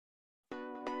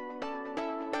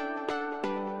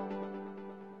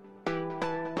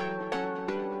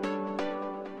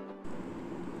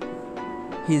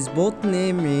His both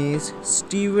name is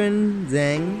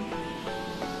StevenZhang.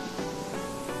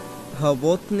 Her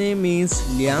both name is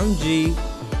Liang Jie.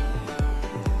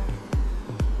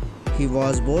 He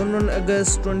was born on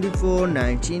August 24,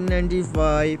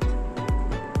 1995,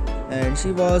 and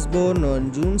she was born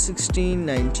on June 16,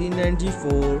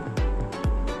 1994.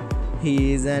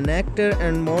 He is an actor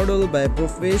and model by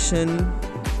profession,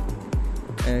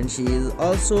 and she is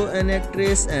also an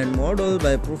actress and model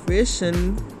by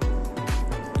profession.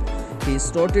 He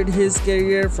started his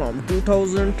career from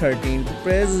 2013 to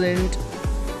present,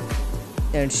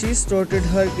 and she started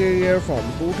her career from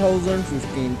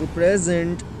 2015 to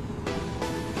present.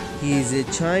 He is a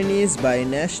Chinese by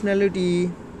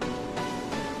nationality,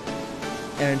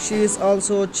 and she is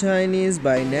also Chinese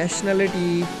by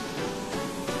nationality.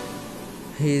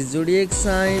 His zodiac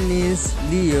sign is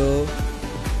Leo,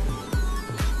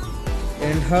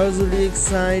 and her zodiac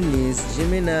sign is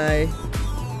Gemini.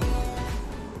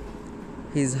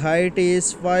 His height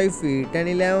is 5 feet and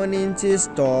 11 inches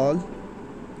tall,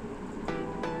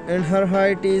 and her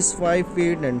height is 5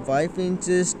 feet and 5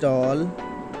 inches tall.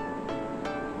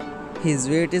 His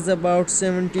weight is about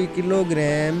 70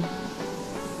 kilogram,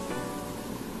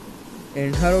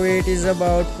 and her weight is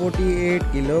about 48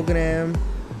 kilogram.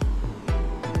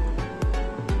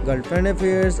 Girlfriend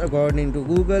affairs, according to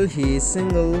Google, he is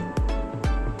single.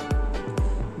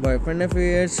 Boyfriend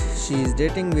affairs, she is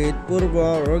dating with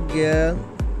Purva Rogya.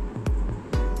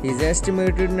 His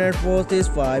estimated net worth is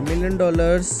 $5 million,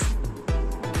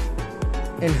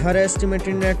 and her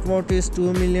estimated net worth is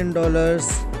 $2 million.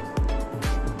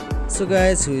 So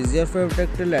guys, who is your favorite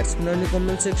actor? Let me know in the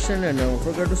comment section, and don't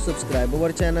forget to subscribe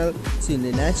our channel. See you in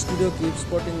the next video. Keep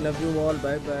supporting. Love you all.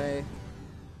 Bye bye.